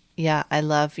 Yeah, I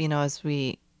love, as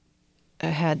we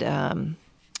had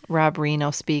Rob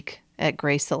Reno speak at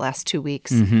Grace the last 2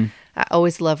 weeks. I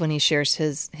always love when he shares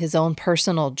his own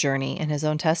personal journey and his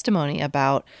own testimony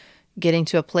about getting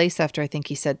to a place after, I think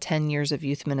he said 10 years of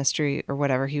youth ministry or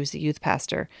whatever. He was a youth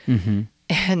pastor.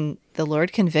 And the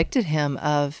Lord convicted him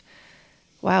of,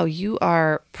 wow, you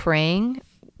are praying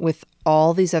with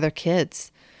all these other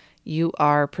kids. You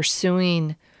are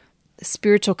pursuing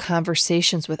spiritual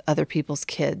conversations with other people's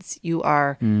kids. You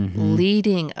are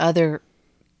leading other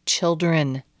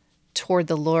children toward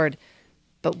the Lord.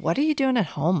 But what are you doing at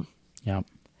home? Yeah.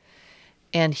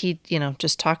 And he,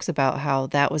 just talks about how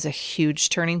that was a huge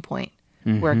turning point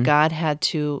where God had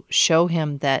to show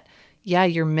him that,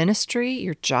 your ministry,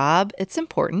 your job, it's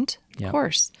important, of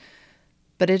course,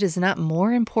 but it is not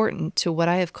more important to what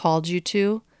I have called you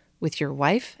to with your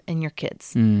wife and your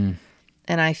kids. And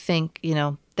I think,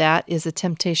 that is a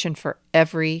temptation for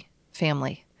every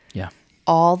family. Yeah.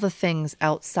 All the things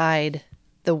outside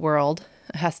the world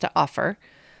has to offer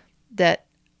that,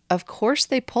 of course,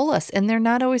 they pull us, and they're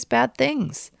not always bad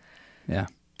things. Yeah.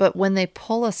 But when they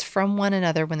pull us from one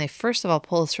another, when they first of all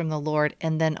pull us from the Lord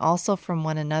and then also from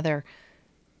one another,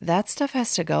 that stuff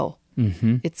has to go.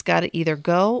 It's got to either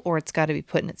go or it's got to be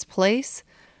put in its place.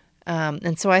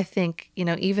 And so I think,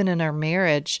 even in our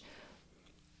marriage,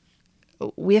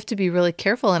 we have to be really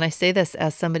careful. And I say this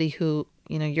as somebody who,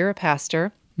 you're a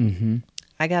pastor. Mm-hmm.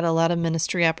 I got a lot of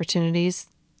ministry opportunities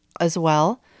as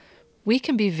well. We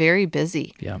can be very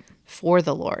busy for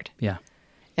the Lord. Yeah.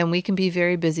 And we can be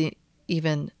very busy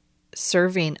even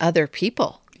serving other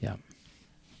people. Yeah.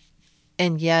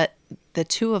 And yet the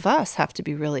two of us have to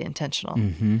be really intentional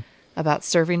Mm-hmm. about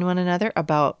serving one another,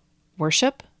 about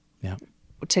worship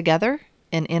together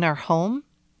and in our home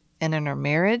and in our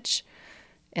marriage.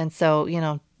 And so,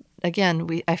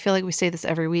 again, I feel like we say this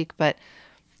every week, but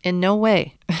in no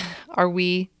way are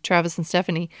we, Travis and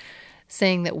Stephanie,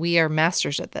 saying that we are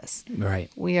masters at this. Right.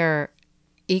 We are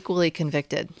equally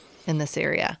convicted in this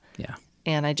area. Yeah.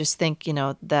 And I just think,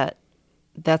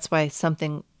 that's why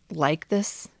something like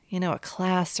this, a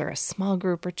class or a small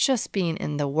group or just being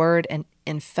in the Word and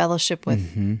in fellowship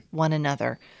with one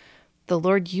another, the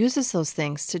Lord uses those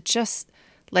things to just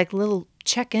like little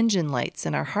check engine lights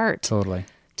in our heart. Totally.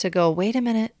 To go, wait a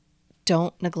minute,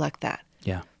 don't neglect that.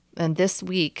 Yeah. And this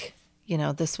week,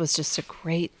 this was just a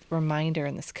great reminder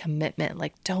and this commitment,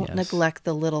 like don't neglect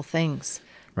the little things.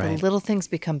 Right. The little things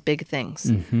become big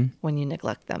things when you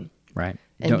neglect them. Right.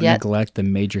 And Don't yet, neglect the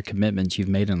major commitments you've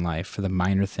made in life for the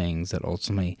minor things that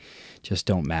ultimately just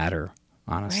don't matter,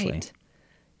 honestly. Right.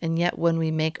 And yet when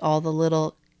we make all the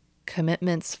little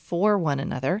commitments for one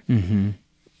another,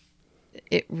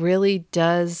 it really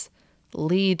does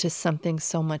lead to something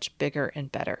so much bigger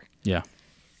and better. Yeah.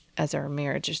 As our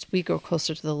marriages, we grow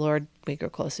closer to the Lord, we grow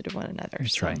closer to one another.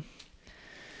 That's right.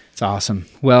 It's awesome.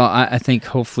 Well, I think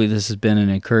hopefully this has been an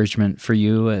encouragement for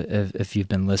you if you've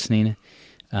been listening.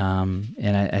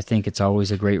 And I think it's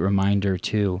always a great reminder,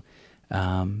 too,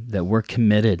 that we're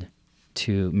committed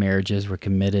to marriages. We're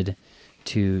committed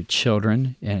to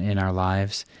children in our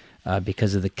lives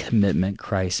because of the commitment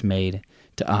Christ made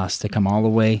to us to come all the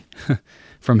way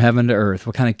from heaven to earth.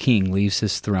 What kind of king leaves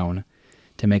his throne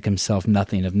to make himself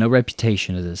nothing, of no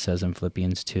reputation, as it says in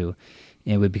Philippians 2,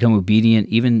 and would become obedient,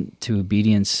 even to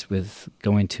obedience with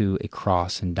going to a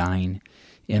cross and dying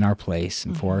in our place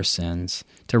and for our sins,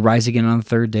 to rise again on the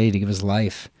third day, to give his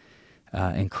life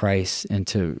in Christ, and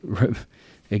to,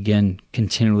 again,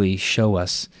 continually show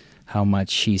us how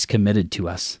much he's committed to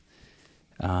us,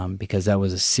 because that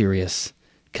was a serious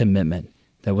commitment.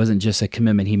 That wasn't just a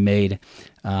commitment he made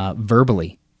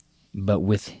verbally, but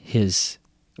with his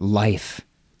life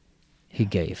he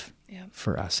gave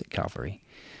for us at Calvary.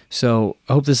 So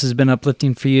I hope this has been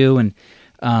uplifting for you, and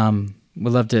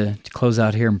we'd love to close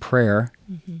out here in prayer.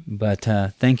 But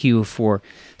thank you for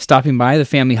stopping by the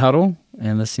Family Huddle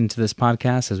and listening to this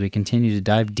podcast as we continue to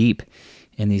dive deep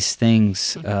in these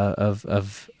things of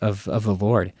the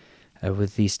Lord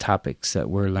with these topics that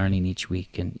we're learning each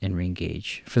week and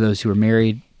reengage. For those who are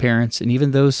married, parents, and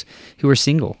even those who are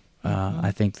single,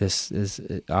 I think this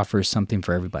offers something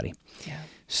for everybody. Yeah.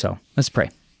 So let's pray.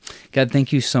 God,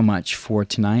 thank you so much for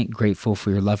tonight. Grateful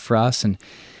for your love for us. And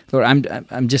Lord,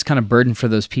 I'm just kind of burdened for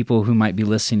those people who might be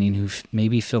listening who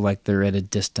maybe feel like they're at a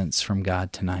distance from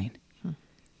God tonight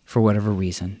for whatever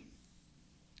reason.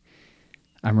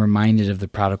 I'm reminded of the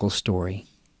prodigal story.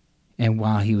 And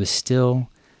while he was still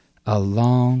a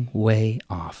long way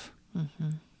off,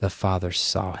 the Father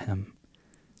saw him,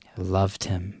 loved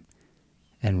him,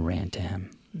 and ran to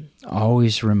him.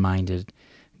 Always reminded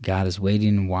God is waiting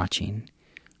and watching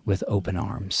with open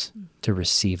arms to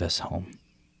receive us home.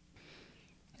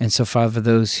 And so, Father, for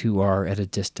those who are at a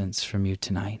distance from you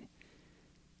tonight,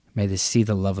 may they see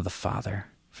the love of the Father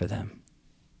for them.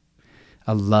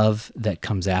 A love that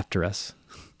comes after us,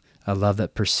 a love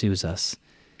that pursues us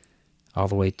all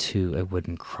the way to a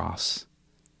wooden cross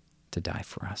to die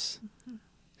for us.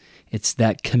 It's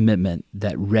that commitment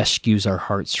that rescues our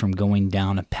hearts from going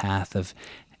down a path of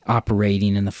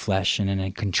operating in the flesh and in a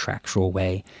contractual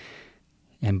way,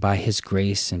 and by his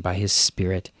grace and by his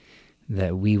Spirit,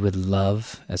 that we would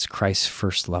love as Christ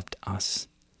first loved us.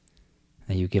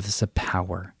 That you give us a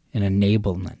power and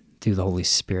enablement through the Holy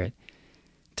Spirit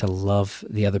to love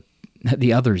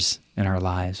the others in our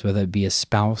lives, whether it be a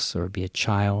spouse or it be a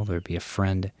child or it be a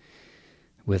friend,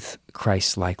 with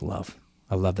Christ-like love,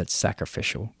 a love that's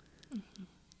sacrificial.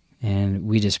 And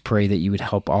we just pray that you would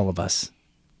help all of us,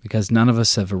 because none of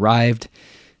us have arrived.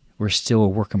 We're still a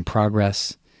work in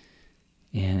progress.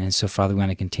 And so, Father, we want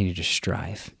to continue to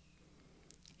strive.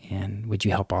 And would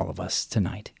you help all of us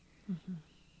tonight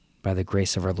by the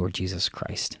grace of our Lord Jesus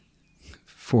Christ,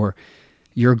 for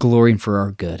your glory and for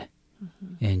our good.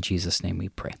 In Jesus' name we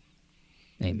pray.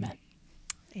 Amen.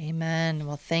 Amen.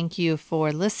 Well, thank you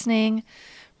for listening.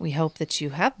 We hope that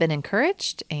you have been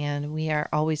encouraged, and we are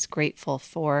always grateful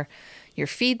for your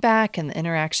feedback and the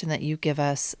interaction that you give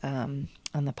us on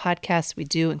the podcast. We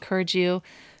do encourage you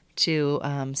to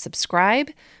subscribe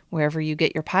wherever you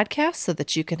get your podcasts so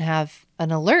that you can have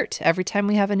an alert every time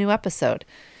we have a new episode.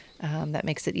 That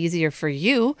makes it easier for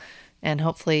you and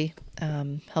hopefully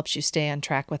helps you stay on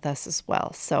track with us as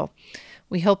well. So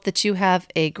we hope that you have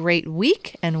a great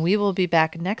week, and we will be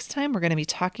back next time. We're going to be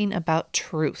talking about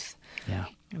truth. Yeah.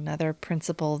 Another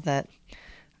principle that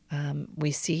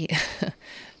we see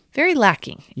very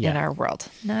lacking in our world.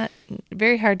 Not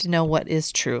very hard to know what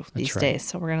is true these days.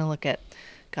 So we're going to look at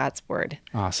God's word.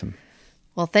 Awesome.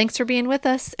 Well, thanks for being with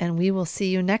us, and we will see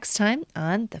you next time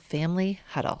on the Family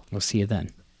Huddle. We'll see you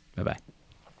then. Bye-bye.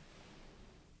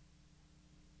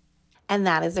 And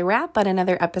that is a wrap on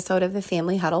another episode of the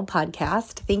Family Huddle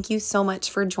podcast. Thank you so much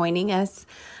for joining us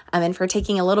and for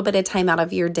taking a little bit of time out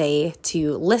of your day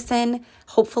to listen,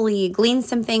 hopefully glean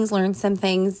some things, learn some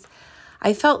things.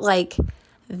 I felt like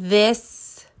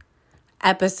this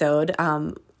episode,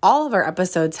 all of our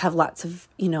episodes have lots of,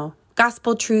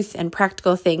 gospel truth and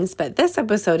practical things, but this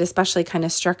episode especially kind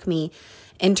of struck me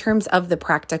in terms of the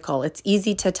practical. It's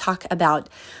easy to talk about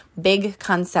big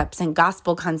concepts and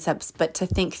gospel concepts, but to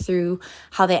think through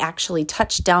how they actually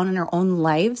touch down in our own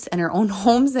lives and our own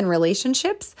homes and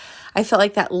relationships. I felt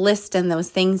like that list and those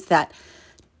things that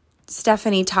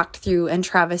Stephanie talked through and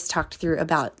Travis talked through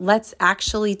about, let's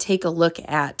actually take a look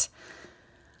at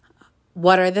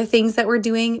what are the things that we're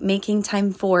doing, making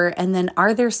time for, and then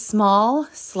are there small,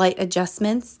 slight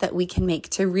adjustments that we can make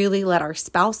to really let our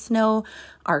spouse know,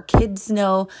 our kids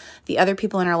know, the other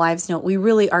people in our lives know we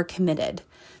really are committed.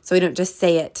 So we don't just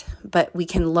say it, but we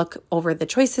can look over the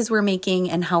choices we're making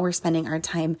and how we're spending our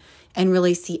time and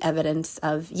really see evidence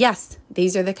of, yes,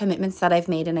 these are the commitments that I've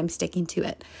made and I'm sticking to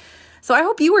it. So I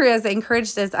hope you were as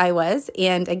encouraged as I was.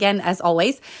 And again, as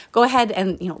always, go ahead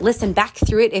and listen back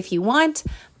through it if you want.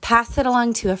 Pass it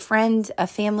along to a friend, a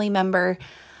family member.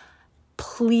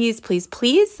 Please, please,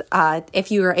 please,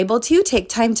 if you are able to, take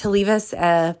time to leave us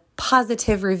a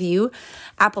positive review.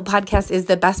 Apple Podcasts is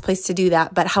the best place to do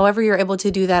that. But however you're able to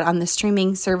do that on the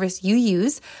streaming service you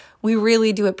use, we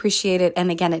really do appreciate it. And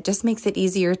again, it just makes it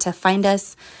easier to find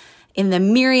us in the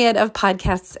myriad of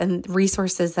podcasts and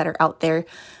resources that are out there.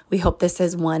 We hope this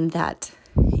is one that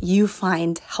you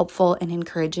find helpful and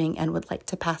encouraging and would like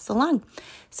to pass along.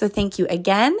 So thank you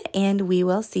again, and we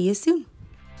will see you soon.